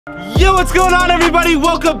Yo, what's going on, everybody?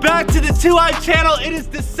 Welcome back to the 2 Hype channel. It is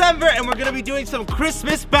December and we're gonna be doing some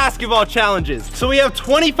Christmas basketball challenges. So we have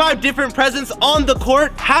 25 different presents on the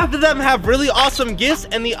court. Half of them have really awesome gifts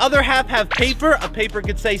and the other half have paper. A paper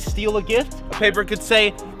could say steal a gift. A paper could say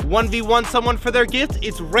 1v1 someone for their gift.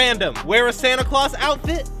 It's random. Wear a Santa Claus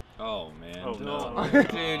outfit. Oh man. Oh no.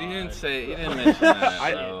 Dude, you didn't mention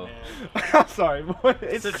that, bro. I'm sorry, boy.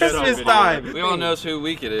 It's Christmas time. We all know who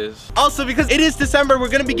week it is. Also, because it is December, we're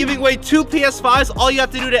gonna be giving away 2 PS5s. All you have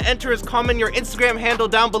to do to enter is comment your Instagram handle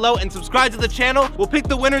down below and subscribe to the channel. We'll pick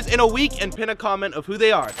the winners in a week and pin a comment of who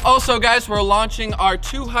they are. Also, guys, we're launching our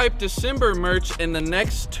 2 Hype December merch in the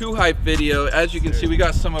next 2 Hype video. As you can see, we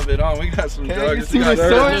got some of it on. We got some drugs.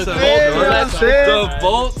 The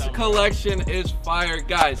Bolts collection is fire,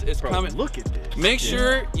 guys. It's coming. Look at this. Make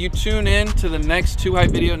sure you tune in to the next 2 Hype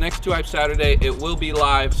video, next 2 Hype Saturday. It will be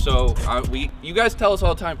live, so you guys tell us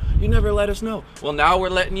all the time, you never let us know. Well, now we're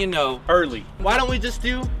letting you know early. Why don't we just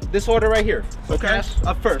do this order right here? Okay. Cash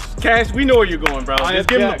up first. Cash, we know where you're going, bro. Just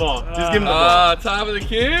give him the ball. Just give him the ball. Top of the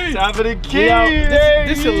key. Top of the key.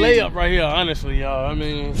 This is a layup right here, honestly, y'all. I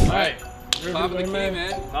mean, all right. Top of the key,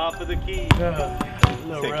 man. Top of the key.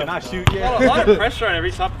 Can I shoot yet? A lot of pressure on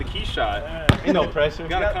every top of the key shot. Ain't no pressure. You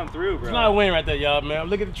gotta come through, bro. It's not a win right there, y'all, man.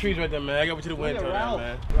 Look at the trees right there, man. I got what you to win, man. All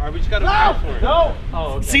right, we just gotta go for it. No.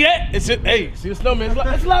 Oh, okay. See that? It's just, hey, see the snowman?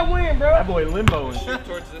 It's a lot win, bro. That boy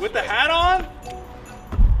limboing. With the hat on?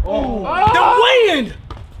 Oh. The wind!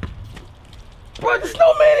 Bro, the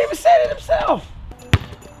snowman even said it himself.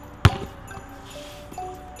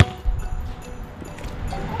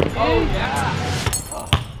 Oh, yeah.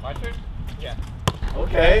 My turn? Yeah.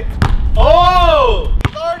 Okay. Oh!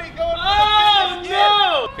 It's already going for the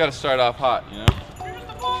no! Gotta start off hot, you know? Here's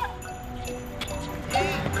the ball.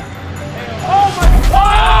 Oh my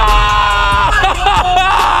God!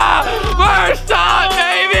 First shot,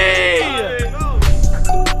 baby!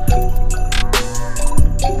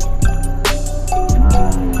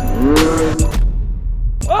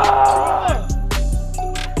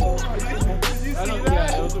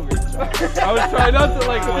 I was trying not to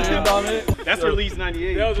like land on it. That's release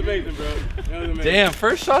 98. That was amazing, bro. That was amazing. Damn,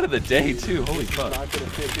 first shot of the day too. Holy fuck. I could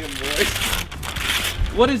have hit him, boy.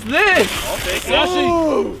 What is this? I'll take it.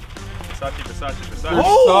 Versace. Versace.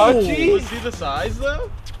 Oh! Let's see the size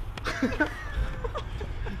though.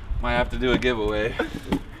 Might have to do a giveaway.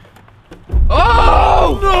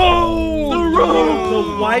 Oh! No! The robe! The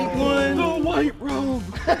white one? The white robe!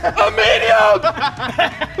 A medium!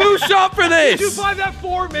 Who shot for this? Did you buy that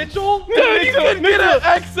for Mitchell? Dude, you can get an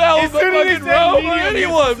XL of the fucking robe for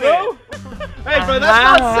anyone, bro. Hey, bro,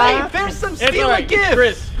 that's not safe. There's some stealing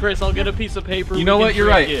gifts. Chris, I'll get a piece of paper. You know what? You're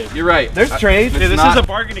right. You're right. There's trades. This is a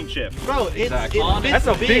bargaining chip. Bro, Exactly. That's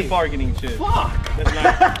a big bargaining chip. Fuck.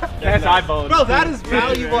 That's iPhone. Bro, that is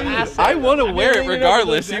valuable asset. I want to wear it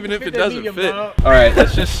regardless, even if it doesn't fit. All right,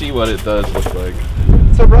 let's just see what it does look like.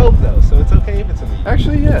 It's a robe though, so it's okay if it's a medium.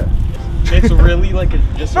 Actually, yeah. It's really like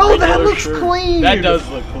just Bro, that looks clean. That does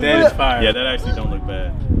look clean. That is fire. Yeah, that actually don't look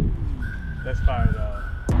bad. That's fire, though.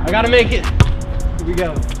 I gotta make it. Here we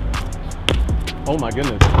go. Oh my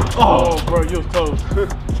goodness. Oh, bro, you was close.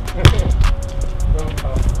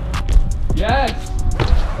 Yes.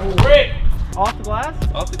 Oh, Rick. Off the glass?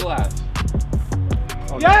 Off the glass.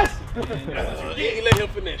 Oh, yes! He let him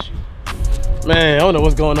finesse you. Man, I don't know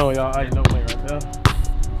what's going on, y'all. I ain't no way right there.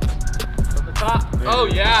 From the top. Oh,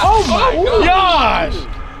 yeah. Oh my gosh!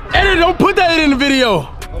 Edit, don't put that in the video.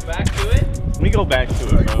 Go back to it. Let me go back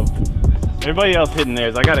to it, bro. Everybody else hitting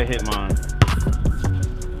theirs. I gotta hit mine.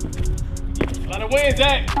 A lot of wins,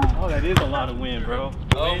 Zach. Oh, that is a lot of win, bro.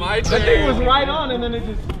 Oh, my turn. That thing was right on, and then it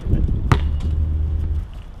just.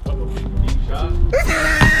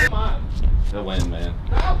 The win, man.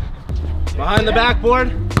 Behind the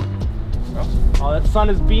backboard. Oh, that sun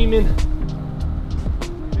is beaming.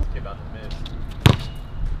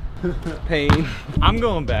 Pain. I'm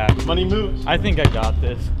going back. Money moves. I think I got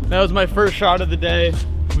this. That was my first shot of the day.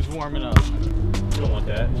 Who's warming up? You don't want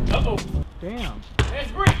that. Uh-oh. Damn.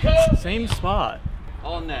 That's great, cuz. Same spot.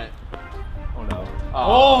 All net. Oh no.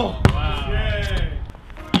 Oh! Wow. Yeah.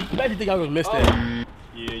 Glad you think I was gonna miss that.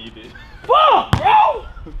 Yeah, you did. Fuck, bro!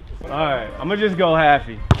 Alright, I'm gonna just go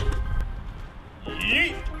halfy.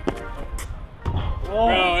 Yeet. Whoa.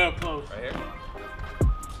 Bro, that close. Right here.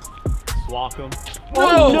 Swap him.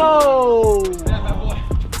 Oh no!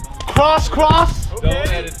 Cross. Don't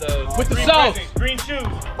edit those. With the sauce. Green shoes.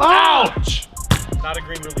 Ouch! Not a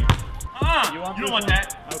green relief. You don't want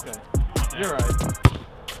that. Okay. You're right.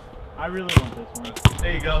 I really want this one.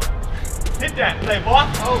 There you go. Hit that. Play, boy.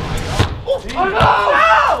 Oh my god.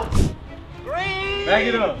 Oh no! Green! Back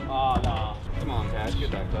it up. Oh, no. Come on, Cash.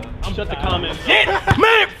 Get back up. Shut the comments.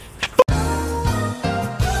 Man!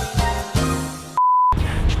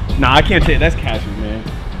 Nah, I can't take it. That's Cash's, man.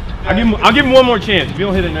 I'll give him one more chance. If you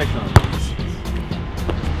don't hit it next time.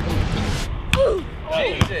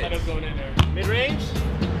 Mid-range.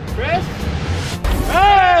 Chris.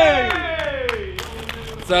 Hey!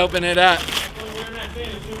 Let's open it up.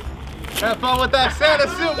 Have fun with that Santa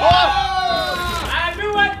suit. Whoa! I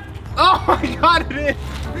knew it! Oh my God, it is.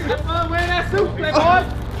 Have fun wearing that suit, playboy.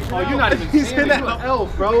 Oh, you're not even He's in that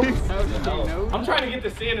elf, bro. I'm trying to get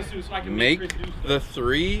the Santa suit so I can Make Chris do stuff. the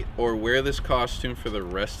 3 or wear this costume for the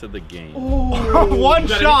rest of the game. One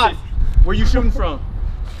shot. Where you shooting from?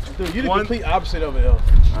 Dude, you're the complete opposite of an elf.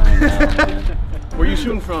 I know, man. Where you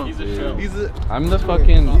shooting from? I'm the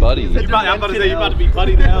fucking buddy. I'm about to say you're about to be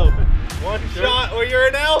buddy the elf. One shot or you're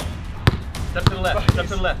an elf. Step to the left. Step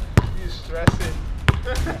to the left. He's stressing.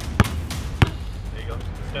 There you go.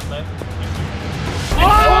 Step left. Oh!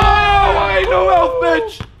 I ain't no elf,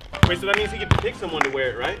 bitch! Wait, so that means he can pick someone to wear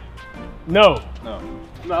it, right? No.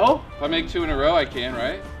 No? If I make 2 in a row, I can,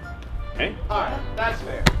 right? Okay. Alright, that's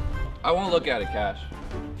fair. I won't look at it, Cash.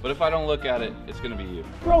 But if I don't look at it, it's gonna be you.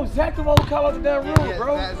 Bro, Zach the one who call out the damn rule,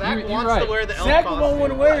 bro. Zach You're wants right. to wear the elf Zach costume. won't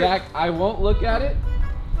want to wear it. Zach, I won't look at it.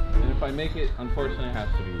 And if I make it, unfortunately, it has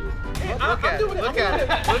to be you. Look at it. Look at it.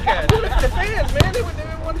 Look at it. The fans, man, they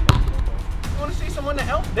want to see someone to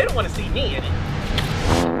help. They don't want to see me in it.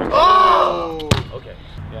 Oh! Okay.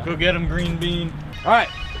 Yeah. Go get him, green bean. Alright.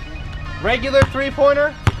 Regular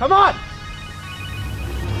 3-pointer. Come on.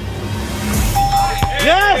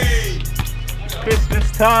 Yes!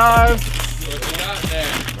 Christmas time.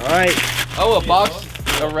 Alright. Oh, a box,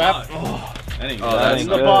 a wrap. Oh, That's That's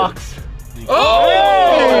the good. box. Oh!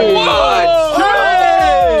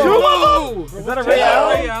 Hey! What? Is that a Ray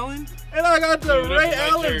Allen? And I got the Ray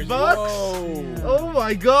Allen box. Oh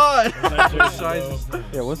my God.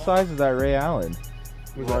 Yeah, what size is that Ray Allen?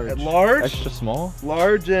 Large. Extra small?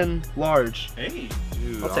 Large and large. Hey.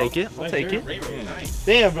 Dude, I'll take it. I'll take it. Nice.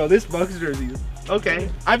 Damn, bro, this Bucks jersey is okay.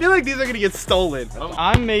 I feel like these are gonna get stolen.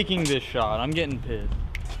 I'm making this shot. I'm getting pissed.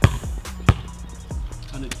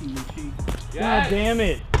 God damn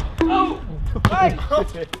it. Oh! Hey!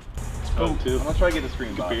 Oh, two. I'm gonna try to get the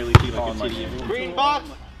screen box. barely see like a titty. Green box.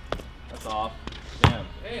 That's off. Damn.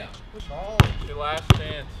 Damn. Your last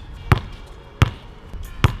chance.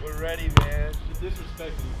 We're ready, man. Disrespecting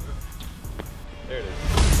you. There it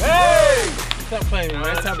is. Hey! Stop playing me, man.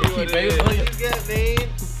 Let's It's time see to what keep, it baby. is. What you get, man?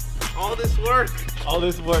 All this work. All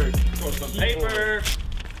this work. For some paper.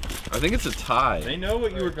 I think it's a tie. They know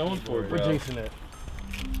what you were going for, We're bro. jinxing it.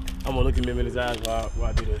 I'm gonna look him in his eyes while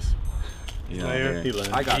I do this. Yeah, He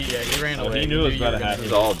left. I got Yeah, he ran Oh, away. he knew it was about to This happen.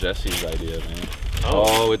 is all Jesse's idea, man.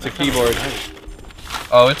 Oh, it's a keyboard.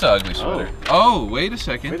 Oh, it's an ugly sweater. Oh, wait a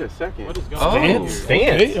second. Wait a second. What is going Oh, on?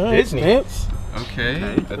 Stance. Disney. Stance. okay.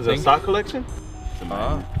 I Is it a think. sock collection?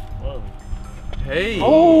 Hey.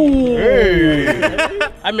 Oh! Hey.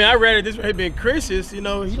 I mean, I read it this way being Chris's, you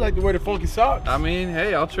know, he like to wear the funky socks. I mean,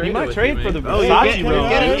 hey, I'll trade. He might it with trade you, for man. the Oh, you Versace, get, bro. you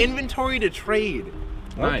get an inventory to trade.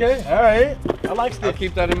 Nice. Okay, alright. I like I'll this.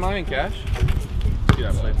 keep that in mind, Cash.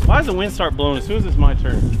 Yeah, play. Why does the wind start blowing as soon as it's my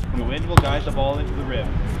turn? The wind will guide the ball into the rim.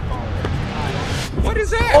 What is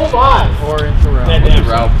that? Oh my! Or into round. That What's damn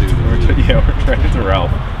Ralph do? Yeah, we're trying to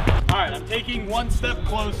Ralph. Alright, I'm taking one step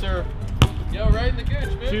closer Yo, right in the gooch,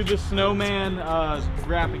 to man. the snowman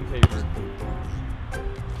wrapping paper.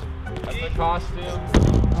 That's the costume.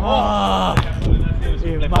 Ah,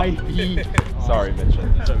 it might be. Sorry, Mitchell.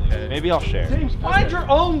 It's okay. Maybe I'll share. James, find your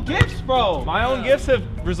own gifts, bro! My own gifts have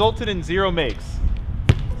resulted in 0 makes.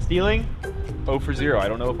 Stealing? 0 for 0. I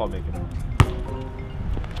don't know if I'll make it.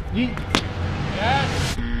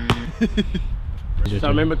 So I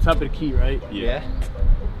remember top of the key, right? Yeah.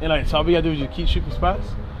 And like, so all we gotta do is just keep shooting spots?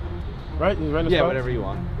 Right? Just random Yeah, spots? whatever you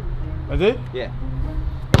want. That's it? Yeah.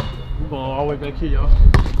 We're going all the way back here, y'all.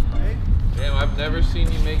 Damn, I've never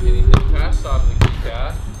seen you make anything past off the key,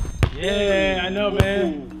 Cash. Yeah, I know,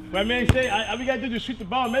 man. But I mean, say, all we gotta do is just shoot the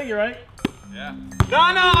ball and make it, right? Yeah. No,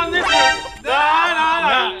 I'm this one. No.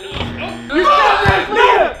 You got that,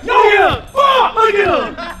 look at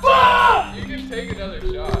him! Fuck! You can take another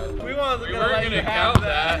shot. We weren't We weren't gonna count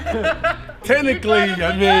that. Technically,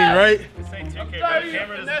 I mean, right? No, stay.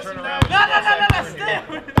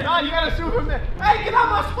 Nah, you gotta shoot from there. Hey, get out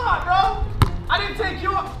my spot, bro! I didn't take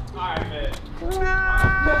you up. Alright.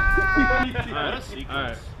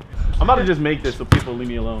 I'm about to just make this so people leave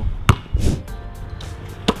me alone.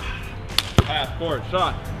 Pass, forward,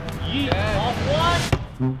 shot. Yeet. Off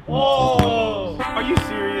one. Whoa. Are you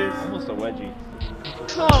serious? Almost a wedgie.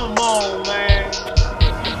 Come on, man.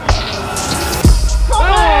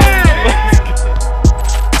 Come on!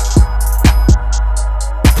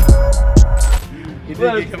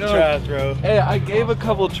 did give him tries, bro. Hey, I gave a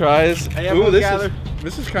couple tries. Hey, Ooh, everyone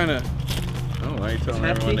this is kind of. Oh, why are you telling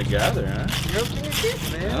everyone to gather, huh? You're okay with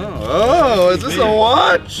this, man. Oh, is this a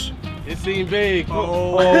watch? It seemed big.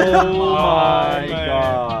 Oh my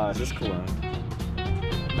god. Is this cologne?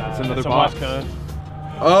 That's another box.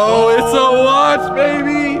 Oh, it's a watch,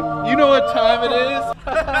 baby! You know what time it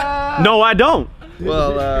is? No, I don't.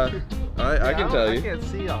 Well, I can tell I you. can't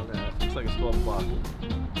see all that. Looks like it's 12 o'clock.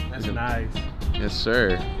 That's nice. Yes,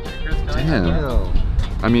 sir. Chris, can I Damn. have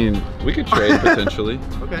that? I mean, we could trade potentially.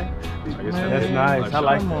 Okay. That's nice. I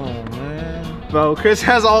like that. Man. Bro, Chris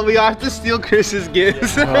has all. We have to steal Chris's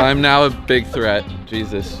gifts. Oh, I'm now a big threat.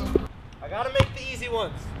 Jesus. I gotta make the easy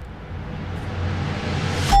ones.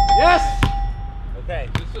 Yes! Okay.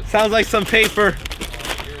 Sounds like some paper.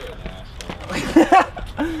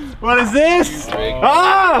 What is this?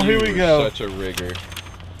 Ah, here we go. Such a rigger.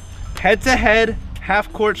 Head to head,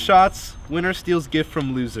 half court shots. Winner steals gift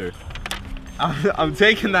from loser. I'm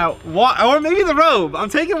taking that. Or maybe the robe. I'm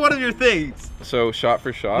taking one of your things. So shot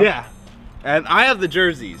for shot? Yeah. And I have the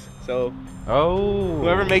jerseys. So Oh.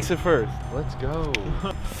 whoever makes it first. Let's go.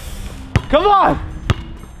 Come on!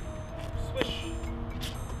 Swish.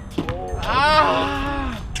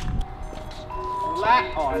 Ah! Oh,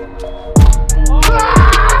 I don't know.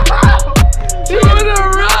 Two in a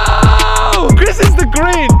row! Chris is the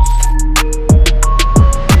Grinch!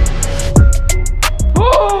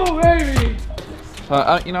 Oh, baby!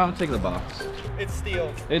 You know, I'm taking the box. It's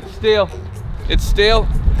steel. It's steel. It's steel.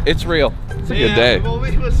 It's real. It's a good day.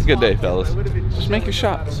 It's a good day, fellas. Just make your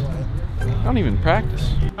shots. I don't even practice.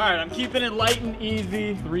 All right, I'm keeping it light and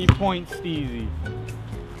easy. 3 points easy.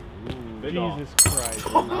 Jesus Christ.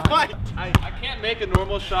 I can't make a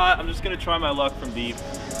normal shot. I'm just gonna try my luck from deep.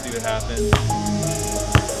 See what happens.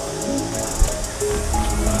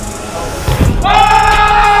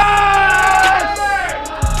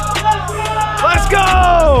 Let's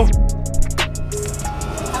go!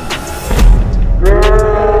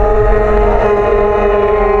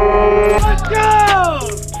 Let's go!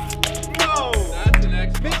 Whoa! That's an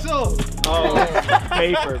X. Pixel! Oh,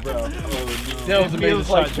 paper, bro. That was Feels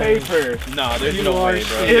like paper. No, there's no way,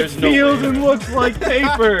 bro. It There's no feels way. and looks like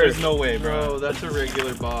paper. There's no way, bro. Bro, that's a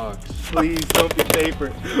regular box. Please don't be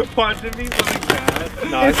paper. Watch it be something bad.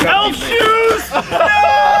 No, It's elf shoes!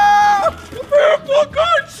 No! Purple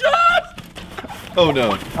card shot! Oh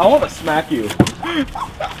no. I want to smack you.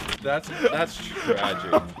 That's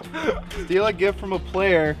tragic. Steal a gift from a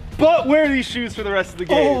player. But wear these shoes for the rest of the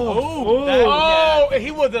game. Oh,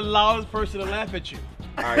 he was the loudest person to laugh at you.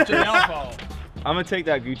 All right, It's your downfall. I'm gonna take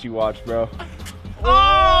that Gucci watch, bro.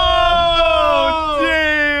 Oh,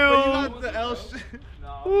 damn! But you got the L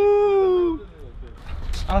Woo.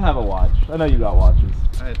 I don't have a watch. I know you got watches.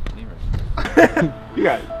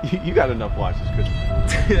 You got enough watches, Chris.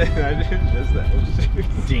 I didn't miss that.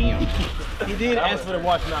 Damn. He did ask for the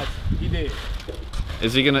watch nuts. He did.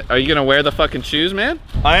 Are you gonna wear the fucking shoes, man?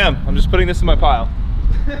 I am. I'm just putting this in my pile.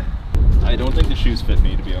 I don't think the shoes fit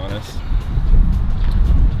me, to be honest.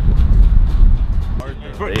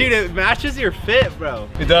 Bro, dude, it matches your fit, bro.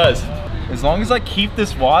 It does. As long as I keep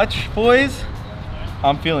this watch, boys,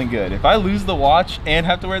 I'm feeling good. If I lose the watch and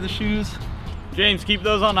have to wear the shoes, James, keep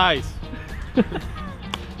those on ice.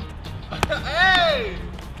 Hey!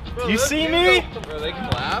 Bro, you see me? Bro, they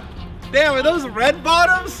clap. Damn, are those red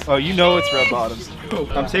bottoms? Oh, you know it's red bottoms.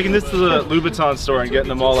 I'm taking this to the Louboutin store and getting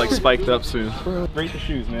them all like spiked up soon. Rate the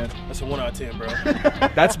shoes, man. That's a 1 out of 10, bro.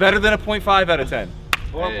 That's better than a 0.5 out of 10.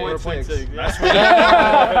 4.6. That's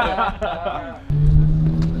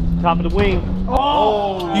Top of the wing.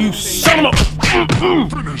 Oh, You son of a...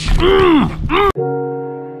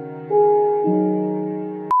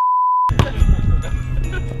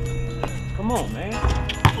 Come on, man.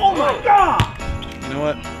 Oh my God! You know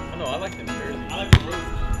what? Oh, no, I like the jersey. I like the roof.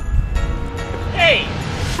 Hey!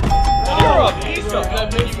 You're a piece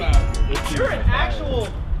of You're an actual...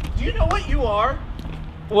 Do you know what you are?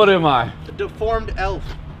 What am I? a deformed elf.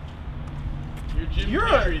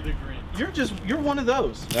 You're You're one of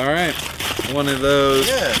those. All right, one of those.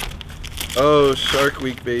 Yeah. Oh, Shark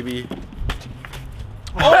Week, baby.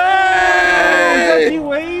 Oh! Hey! Is that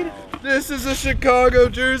Wade? This is a Chicago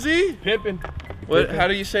jersey. Pippin. What? How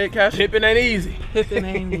do you say it, Cash? Pippin ain't easy. Pippin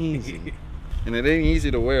ain't easy. And it ain't easy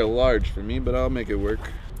to wear a large for me, but I'll make it work.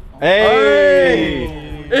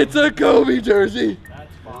 Hey! It's a Kobe jersey.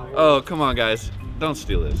 Oh, come on, guys. Don't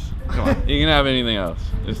steal this. Come on. You can have anything else.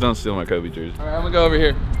 Just don't steal my Kobe jersey. All right, I'm gonna go over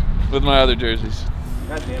here with my other jerseys.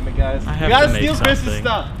 God damn it, guys. I You have gotta to make steal Chris's something.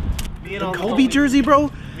 stuff. Me and all the Kobe homies- jersey,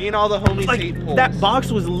 bro? Me and all the homies hate Like, polls. that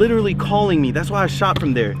box was literally calling me. That's why I shot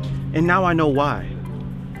from there. And now I know why.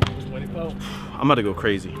 I'm about to go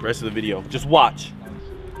crazy. Rest of the video, just watch.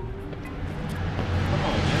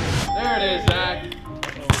 There it is, Zach.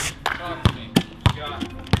 Talk to me.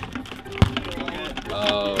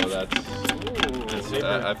 Oh, that's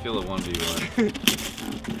I feel a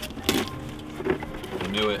 1v1. I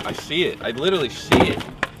knew it. I see it. I literally see it.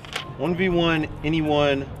 1v1,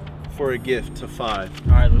 anyone for a gift to 5.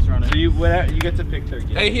 All right, let's run it. So you get to pick their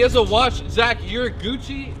gift. Hey, he has a watch. Zach, you're a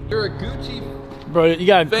Gucci. You're a Gucci. Bro, you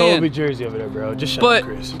got a fan. Kobe jersey over there, bro. Just shut But up,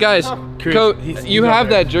 Chris. guys, Chris, you have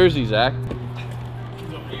that jersey, Zach. You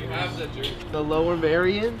have that jersey. The lower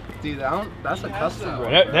variant? Dude, that's a custom, bro.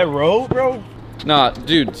 That robe, bro? Nah,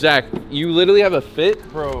 dude, Zach, you literally have a fit.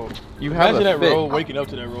 Bro, You have imagine a that fit. robe, waking up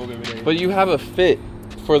to that robe every day. But you have a fit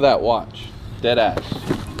for that watch. Dead ass.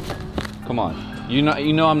 Come on. You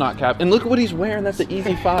know I'm not cap. And look what he's wearing. That's an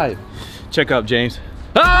easy 5. Check out James.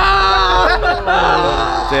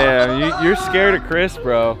 Ah! Damn, you're scared of Chris,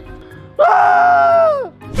 bro.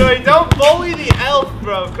 Dude, don't bully the elf,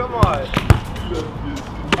 bro. Come on.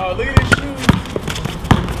 Oh, look at his shoes.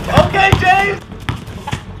 Okay, James.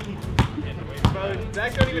 Bro,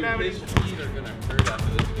 Zach don't even have any. His feet are gonna hurt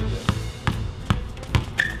after this video.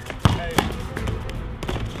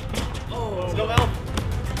 Let's go, elf.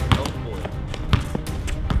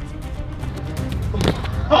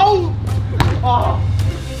 Oh! Oh! Oh!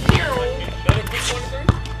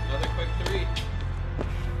 Another quick 3.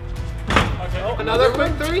 Okay. Another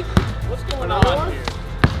quick 3? What's going Another on one? here?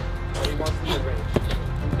 Oh, he wants the mid-range.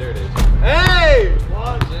 There it is. Hey!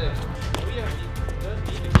 That's it.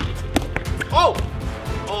 Oh!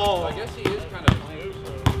 Oh, Oh! I guess he is kind of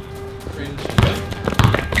cringe.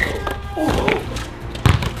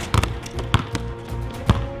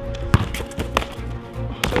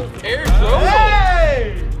 Air Joe!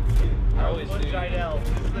 Hey! I always do. Jidel.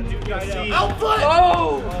 This is the new Jidel. Outfoot!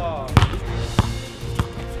 Oh!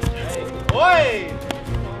 Oi! Wait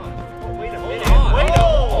a Hold minute. on. Wait a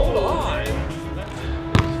Hold on. Two.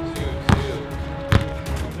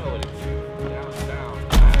 You know what it is. Down.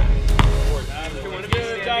 You want to be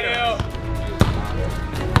Jidel?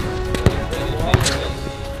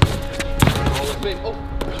 Oh.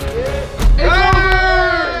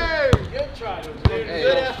 Hey! Good try. Good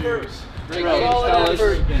effort. Great Solid game, fellas.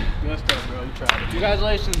 effort. Good stuff, bro. You tried it.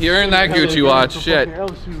 Congratulations. You're in that Gucci watch. Shit.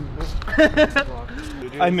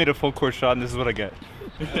 I made a full court shot and this is what I get.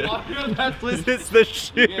 It's It's the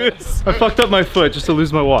shoes. I fucked up my foot just to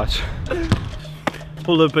lose my watch.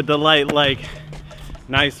 Pull up at the light like,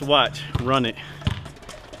 nice watch, run it.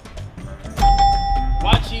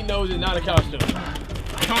 Watch, he knows it's not a costume.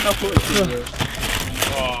 I don't know what it is.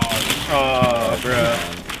 Oh, bro.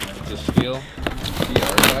 It's a steal.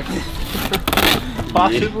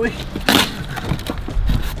 Possibly.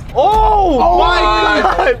 Oh, my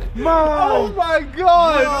God! Oh my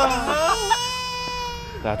God!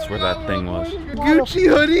 That's where that thing was. Gucci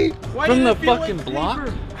hoodie? From the fucking block?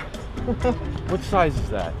 What size is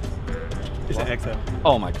that? It's an XL.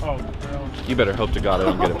 Oh my God. You better hope to God I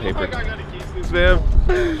don't get a paper. Man.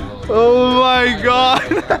 Oh my God!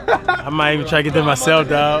 I might even try to get them myself,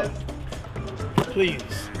 dog. Please.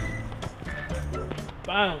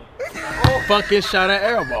 Bam. Fucking shot at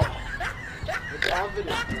arrow ball.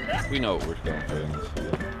 We know what we're going for in this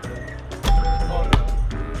video.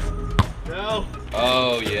 No.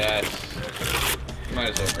 Oh, yes. You might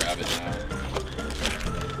as well grab it now.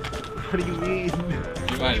 What do you mean?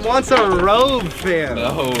 You might He as wants a robe, fam.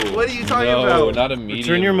 well. No. What are you talking no, about? Not a medium.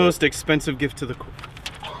 Return your most expensive gift to the court.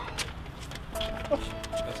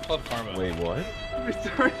 That's Club Karma. Wait, what?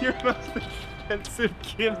 Return your most expensive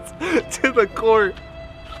gift to the court.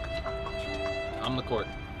 I'm the court.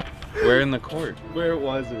 Where in the court? Where it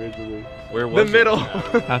was originally. Where was The it? middle.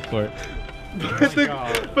 Half court.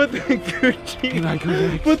 Put the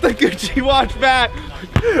Gucci watch back.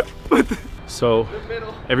 So,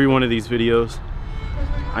 every one of these videos,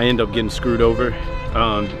 I end up getting screwed over.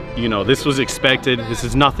 You know, this was expected. This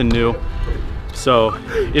is nothing new. So,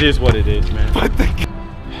 it is what it is, man.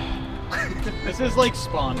 This is like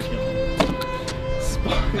spawn killing.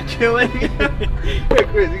 Spawn killing? Hey,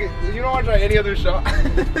 Chris, you don't want to try any other shot?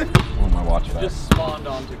 Oh, my watch back. Just spawned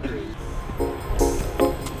onto Chris.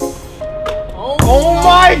 Oh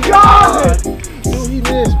my God! Oh, he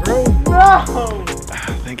missed, bro. No!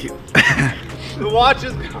 Thank you. The watch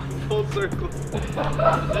is gone full circle.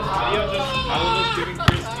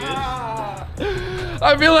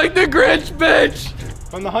 I feel like the Grinch, bitch!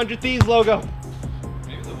 From the 100 Thieves logo.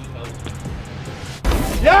 Maybe the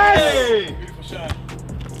one Yay! Beautiful shot.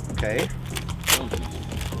 Okay.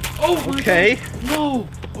 Oh, Okay. no!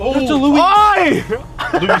 Oh, that's a Louis. Oi!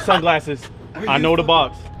 Louis sunglasses. I know the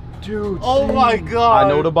box. Dude. Oh my God. I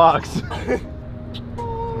know the box.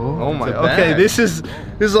 Oh my. Okay, this is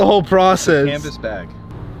a whole process. Canvas bag.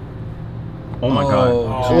 Oh my god.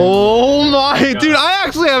 Oh my, dude! I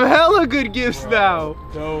actually have hella good gifts now.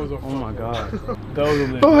 Oh my god.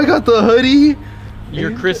 Oh, I got the hoodie.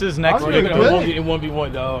 You're Chris's next one. It won't be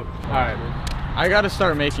one, dog. All right, I gotta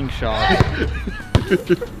start making shots.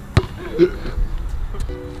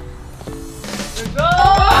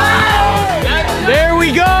 There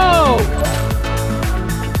we go.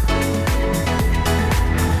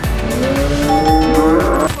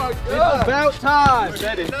 It's about time.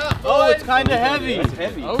 Oh, it's kind of heavy. It's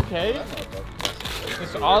heavy. Okay.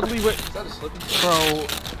 It's oddly what. Is that a slipping? Bro.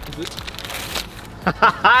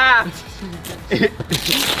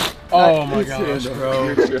 Oh my gosh,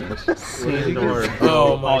 bro.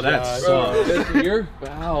 Oh, that's your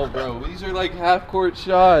foul, bro. These are like half-court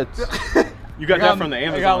shots. You got that from the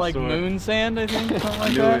Amazon I got like store. moon sand, I think, something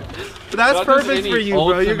like that. But that's perfect for you,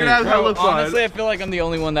 bro. You're gonna have hella fun. Honestly, I feel like I'm the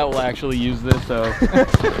only one that will actually use this, so.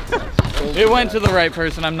 It went to the right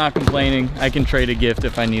person. I'm not complaining. I can trade a gift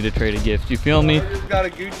if I need to trade a gift. You feel me? I just got a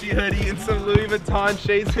Gucci hoodie and some Louis Vuitton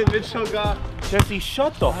shades that Mitchell got. Jesse,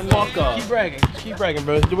 shut the fuck up. Keep bragging. Keep bragging,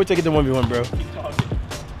 bro. We're taking the 1v1, bro. Keep talking.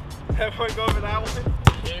 Everyone go for that one.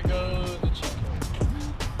 There goes the cheat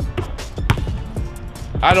code.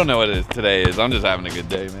 I don't know what it is today is. I'm just having a good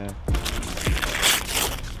day, man.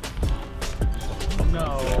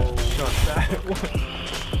 No. Shut that.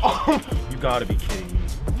 You gotta be kidding me.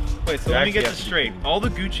 Wait, so let me get this straight. All the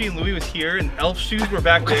Gucci and Louis was here and Elf shoes were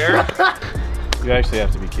back there. You actually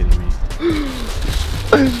have to be kidding me.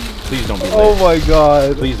 Please don't be lit. Oh my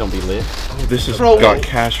god. Please don't be lit. Oh, this has got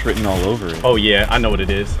cash written all over it. Oh yeah, I know what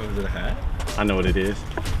it is. Oh, is it a hat? I know what it is.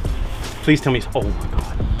 Please tell me. Oh my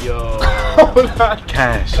god. Yo.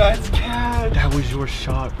 Cash. That's cash. That was your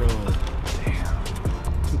shot, bro. Damn.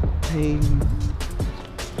 Pain.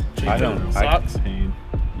 I don't. Socks? You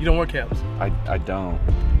don't wear caps. I don't.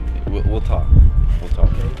 We'll talk. We'll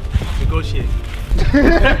talk. Negotiate.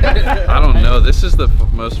 I don't know. This is the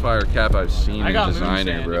most fire cap I've seen in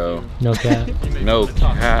designer, bro. No cap. No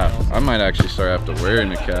cap. I might actually start after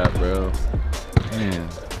wearing a cap, bro. Man.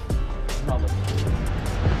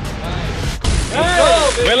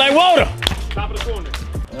 Red like water. Top of the corner.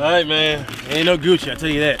 All right, man. Ain't no Gucci, I tell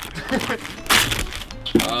you that.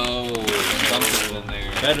 Oh, something in there.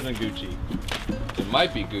 Better than Gucci. It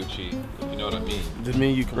might be Gucci, if you know what I mean. Does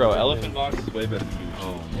mean you can. Bro, elephant box is way better than Gucci.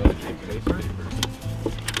 Oh,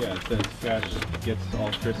 Yeah, it says cash gets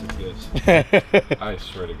all Chris's gifts. I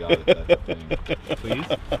swear to God, that's the thing. Please?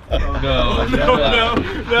 No.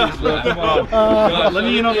 Come on. Let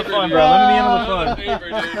me in on the fun, bro. Let me in on the fun. Paper,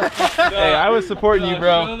 dude. Hey, I was supporting you,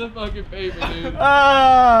 bro. Show the fucking paper, dude.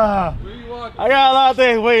 Ah, Where you walking? I got a lot of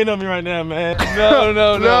things waiting on me right now, man.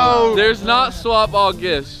 No. There's not swap all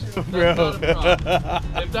gifts. That's Bro. not a problem.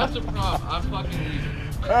 If that's a problem, I'm fucking leaving.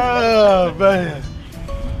 Oh, man.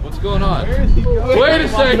 What's going on? Wait a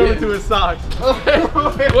second. Over to his socks.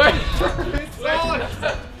 Wait.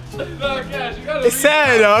 No, Cash, you gotta It's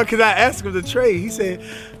sad, though, because I asked him to trade. He said,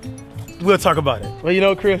 we'll talk about it. Well, you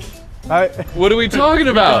know, Chris, all right? What are we talking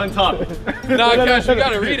about? Top. No, Cash, you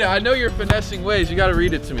gotta read it. I know your finessing ways. You gotta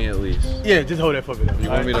read it to me at least. Yeah, just hold that for me. Though, You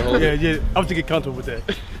want me to hold it? Yeah, I'm to get comfortable with that.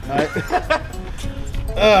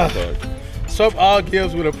 All right? Swap all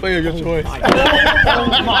gifts with a player of your choice. Oh my god.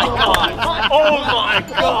 Oh my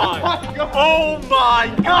god. Oh my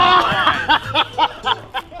god.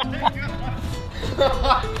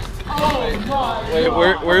 Wait,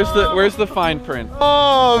 where's the fine print?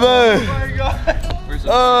 Oh, man. Where's the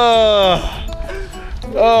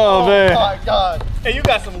Oh, man. Oh my god. Hey, you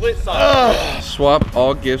got some lit socks. Swap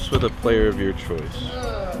all gifts with a player of your choice.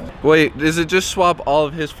 Wait, is it just swap all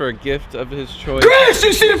of his for a gift of his choice? Chris,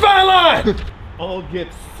 you see the fine line? All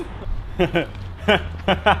gifts. Get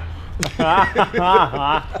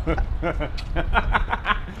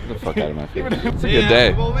the fuck out of my face. It's a good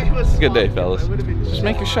day. It's a good day, fellas. Just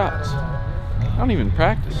make your shots. I don't even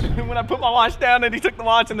practice. When I put my watch down and he took the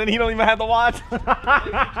watch and then he don't even have the watch.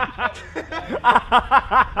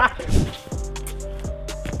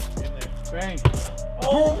 Bang.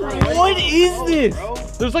 Oh, what is this?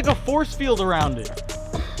 There's like a force field around it.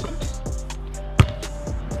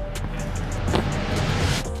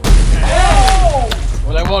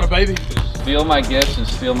 Well, that water, baby. Steal my gifts and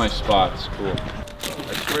steal my spots. Cool.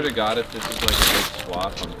 I swear to God, if this is like a big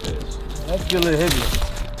swap, I'm pissed. That's good little heavy.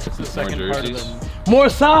 It's the More second part of jerseys. them. More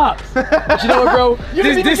socks. But you know what, bro? You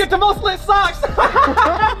didn't even get the most lit socks.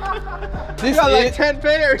 This You got like 10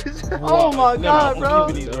 pairs. Oh my god, bro.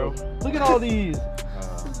 Look at all these.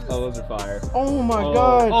 Oh, those are fire. Oh my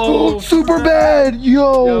god. Oh, super bad.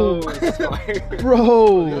 Yo.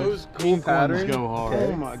 Bro. Those cool patterns go hard.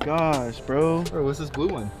 Oh my gosh, bro. Bro, what's this blue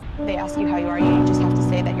one? They ask you how you are, you just have to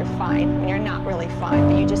say that you're fine when you're not really fine,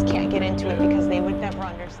 but you just can't get into it because they would never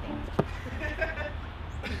understand.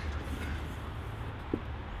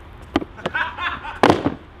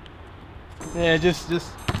 Yeah, just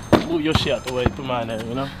move your shit out the way. Put mine there,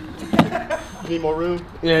 you know? Need more room?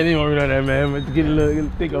 Yeah, I need more room on there, man. But get a little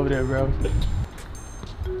thick over there, bro.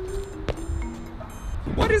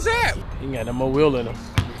 What is that? He ain't got no more wheel in him.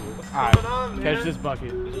 All right, catch this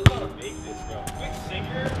bucket.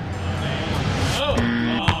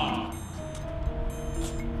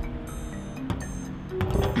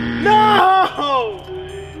 No!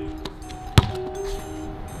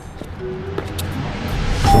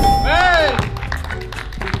 Hey!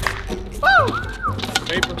 Woo!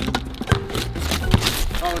 Paper.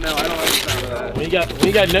 Oh no, I don't like the sound of that.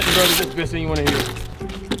 We got nothing, bro. This is the best thing you want to hear.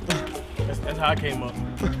 That's how I came up.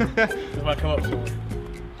 That's how I come up to it.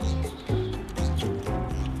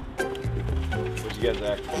 What'd you get,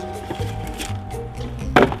 Zach?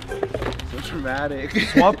 So dramatic.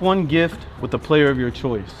 Swap one gift with the player of your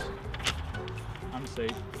choice. I'm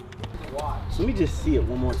safe. So let me just see it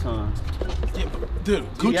one more time. Dude,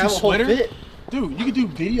 Do you Gucci have a whole sweater? fit? Dude, you can do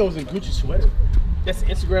videos in Gucci sweater. That's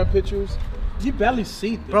Instagram pictures. You barely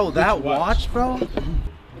see them. Bro, that Gucci watch, bro?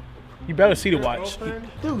 You barely see the watch.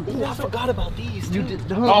 Dude, I forgot about these. You did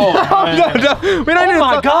Oh, no. We don't need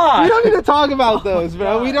my God. We don't need to talk about those,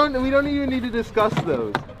 bro. We don't even need to discuss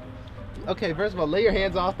those. Okay, first of all, lay your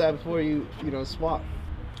hands off that before you swap.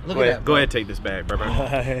 Look at that. Go ahead, take this bag, bro.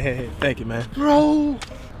 Thank you, man. Bro.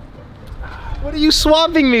 What are you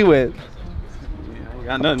swapping me with? I ain't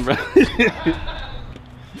got nothing, bro.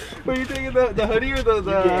 Are you taking the hoodie or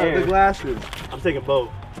the glasses? I'm taking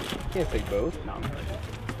both. Can't take both. No.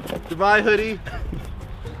 Goodbye, hoodie.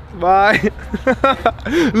 Bye.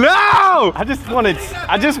 No! I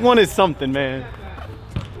just wanted something, man.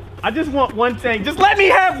 I just want one thing. Just let me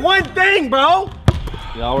have one thing, bro.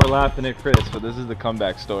 Y'all were laughing at Chris, but this is the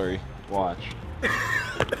comeback story. Watch.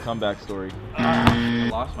 Comeback story. I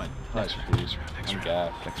lost my touch. Please. I'm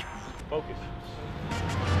gassed. Focus.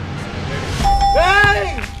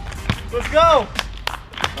 Hey! Let's go.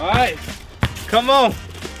 All right. Come on.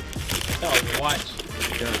 Watch.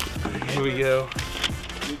 Here we go.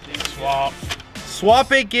 Swap.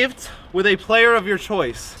 Swap a gift with a player of your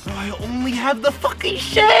choice. Oh, I only have the fucking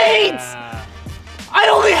shades! I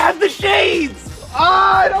only have the shades!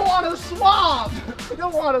 I don't want to swap! I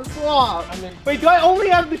don't want to swap. Wait, do I only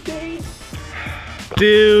have the shades?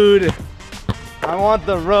 Dude, I want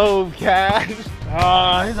the robe, Cash. He's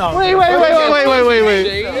all Wait.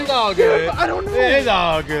 It's all good. I don't know. It's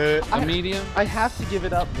all good. A medium. I have to give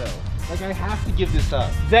it up, though. Like, I have to give this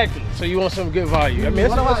up. Exactly. So you want some good value. I mean,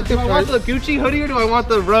 Do I want the Gucci hoodie or do I want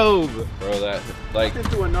the robe? Bro, that, like,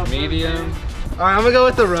 medium. All right, I'm gonna go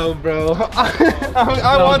with the robe, bro.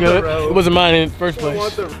 I want the robe. It wasn't mine in the first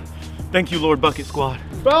place. Thank you, Lord Bucket Squad.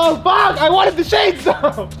 Bro, fuck! I wanted the shades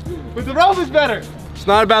though! But the robe is better. It's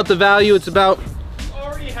not about the value, it's about... You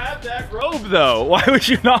already have that robe, though. Why would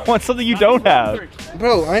you not want something you don't have?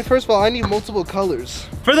 Bro, first of all, I need multiple colors.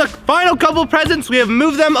 For the final couple presents, we have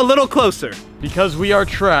moved them a little closer. Because we are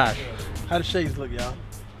trash. How the shades look, y'all?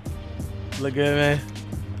 Look good, man.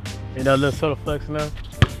 You know, a little subtle flex now.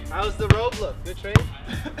 How's the robe look? Good trade?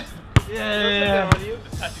 Yeah.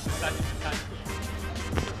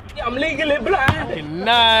 I'm legally blind.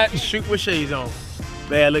 Cannot shoot with shades on.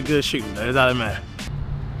 Bad look good shooting. That's all that matters.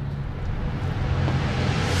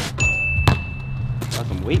 Got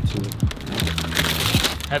some weight to it.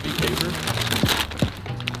 Heavy paper.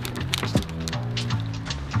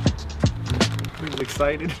 I'm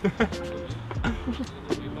excited.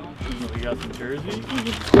 We got some jerseys.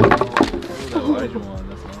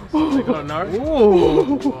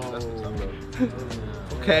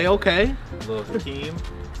 Okay. Little Hakeem.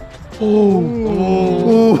 Ooh.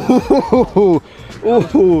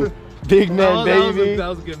 Big man, baby. That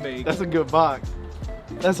was a good make. That's a good box.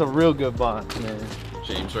 That's a real good box, man.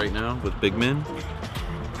 James right now with big men.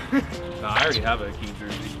 Nah, I already have a Hakeem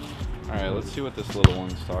jersey. All right, let's see what this little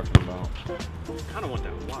one's talking about. Kind of want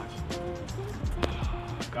that watch.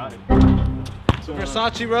 Got it.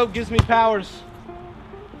 Versace robe gives me powers.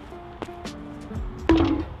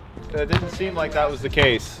 It didn't seem like that was the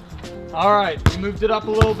case. All right, we moved it up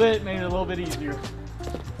a little bit, made it a little bit easier.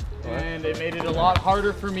 And it made it a lot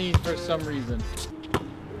harder for me for some reason.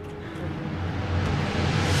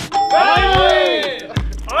 Hey!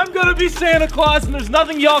 I'm gonna be Santa Claus and there's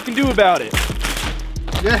nothing y'all can do about it.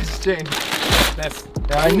 Yes, James. That's.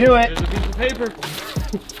 I knew it. There's a piece of paper.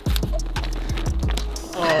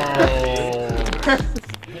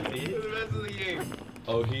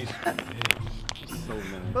 Oh, he's So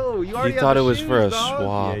mad. Oh, you already He thought have it was shoes, for a dog.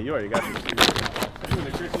 swap. Yeah, you already got it.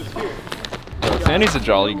 Sandy's a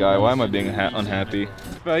jolly guy. Why am I being unhappy?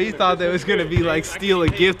 Bro, he thought there was gonna be like steal a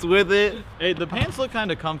gift with it. Hey, the pants look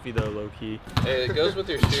kind of comfy though, low key. Hey, it goes with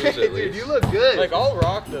your shoes at least. Dude, you look good. Like, I'll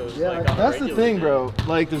rock those. Yeah, like, on a that's the regular thing, day. bro.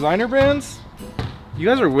 Like designer brands, you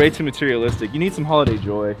guys are way too materialistic. You need some holiday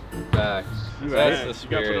joy. Facts. That's the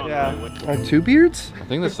spirit. Yeah. Two beards? I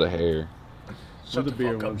think that's the hair. Shut the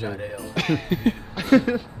fuck up,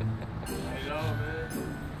 Jadale.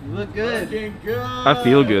 You look good. I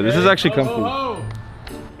feel good. This is actually comfy.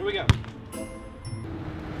 Here we go.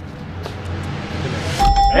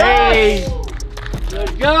 Hey!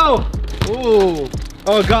 Let's go. Ooh.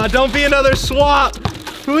 Oh God, don't be another swap,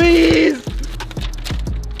 please.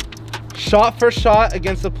 Shot for shot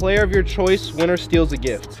against a player of your choice, winner steals a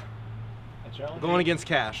gift. Going against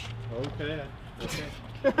Cash. Okay.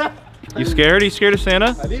 You scared? Are you scared of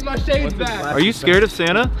Santa? I need my shades back. Are you scared of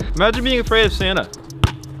Santa? Imagine being afraid of Santa.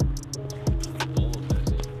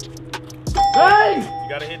 Hey! You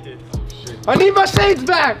gotta hit this. I need my shades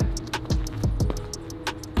back.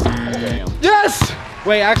 Yes!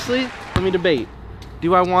 Wait, actually, let me debate.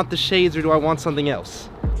 Do I want the shades or do I want something else?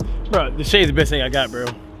 Bro, the shade's the best thing I got, bro.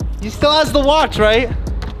 He still has the watch, right?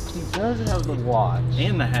 He does have the watch.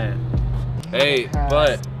 And the hat. Hey,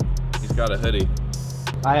 but he's got a hoodie.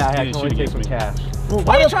 I You can didn't only shoot take against some me. cash.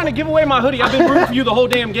 Why are you trying to give away my hoodie? I've been rooting for you the whole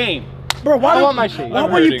damn game. Bro, why I want my shades. Why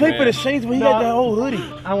I'm would you hurting, pay for man. the shades when you got that whole hoodie?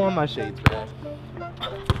 I want my shades back.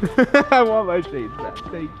 I want my shades back.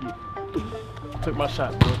 Thank you. Took my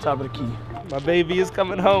shot, bro. Top of the key. My baby is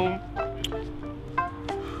coming home.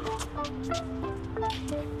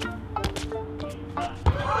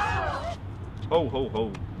 Ho, ho,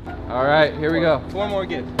 ho. All right, here we go. 4 more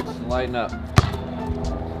gifts. Lighten up.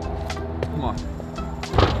 Come on.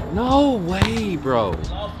 No way, bro.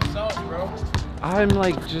 Salt, bro. I'm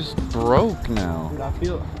like just broke now. Dude, I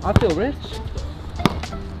feel rich.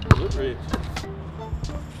 Look rich.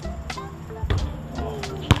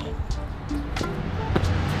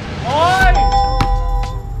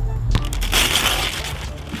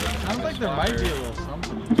 Sounds like there might be a little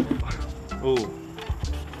something. Ooh.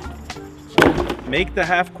 Make the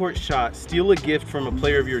half-court shot. Steal a gift from a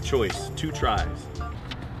player of your choice. 2 tries.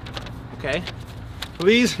 Okay.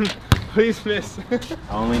 Please, please miss.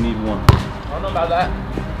 I only need 1. I don't know about that.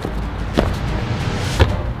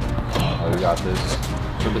 Oh, we got this.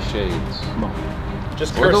 For the shades. Come on.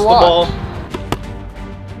 Just Or curse the the watch. ball.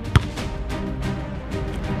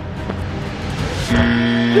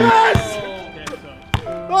 Yes!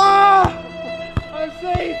 Ah! I'm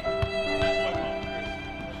safe.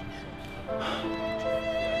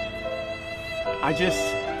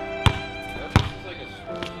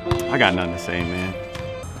 I got nothing to say, man.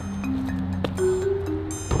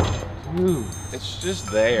 Dude, it's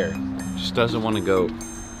just there. Just doesn't want to go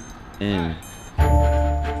in.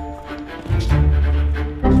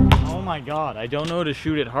 Oh my god, I don't know to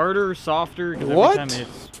shoot it harder or softer because What? every time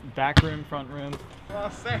it's back rim, front rim. Oh,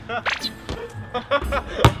 Santa.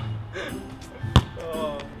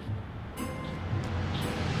 Oh.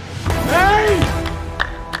 Hey!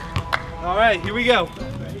 All right, here we go.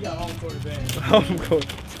 Home court.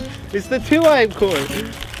 It's the 2-eye court.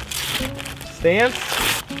 Stance.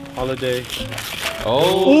 Holiday.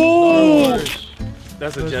 Oh, Ooh!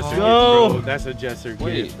 That's a Jesser gift, go. bro. That's a Jesser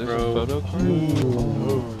wait, gift, there's a bro. photo card?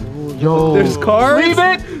 Yo. There's cards. Sleeve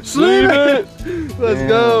it. Sleeve it. Let's Damn,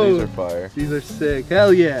 go. These are fire. These are sick.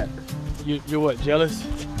 Hell yeah. You're what, jealous?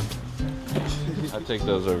 I take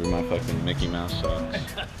those over my fucking Mickey Mouse socks.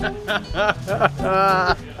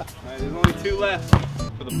 Alright, there's only 2 left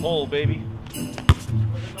for the poll, baby.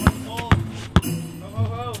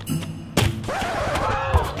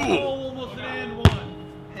 Almost an and one.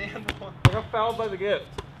 I got fouled by the gift.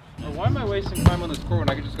 Why am I wasting time on this court when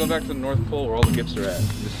I could just go back to the North Pole where all the gifts are at?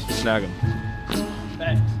 Just snag them.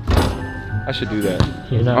 I should do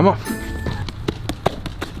that. You know. I'm up.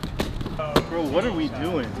 Bro, what are we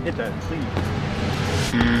doing? Hit that, please.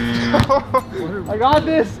 I got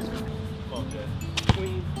this.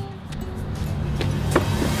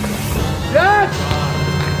 Yes!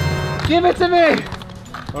 Give it to me.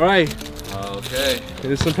 All right. Okay.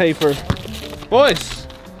 Here's some paper. Boys,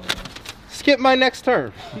 skip my next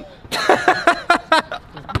turn.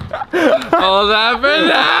 Oh, that for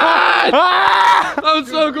that! I'm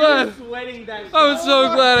so glad. I'm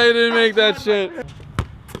so glad I didn't make that shit.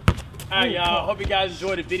 Alright, y'all. Hope you guys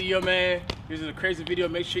enjoyed the video, man. This is a crazy video.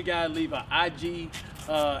 Make sure you guys leave an IG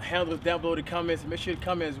handles down below the comments. Make sure to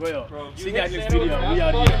comment as well. Bro, see you guys next video. We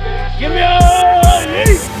out here. Give me a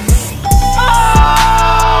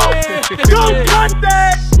Don't cut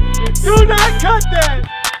that! Do not cut that!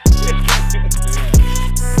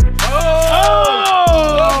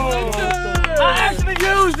 I actually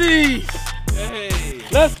use these. Hey,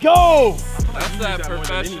 Let's go. that's that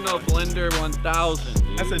professional blender 1000.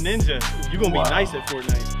 Dude. That's a ninja. You're gonna be nice at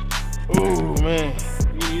Fortnite. Oh man.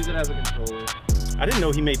 You can use it as a controller. I didn't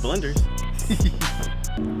know he made blenders.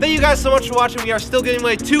 Thank you guys so much for watching. We are still giving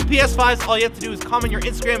away 2 PS5s. All you have to do is comment your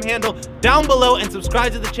Instagram handle down below and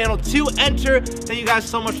subscribe to the channel to enter. Thank you guys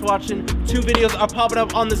so much for watching. 2 videos are popping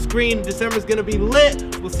up on the screen. December's gonna be lit.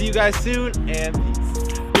 We'll see you guys soon, and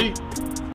peace.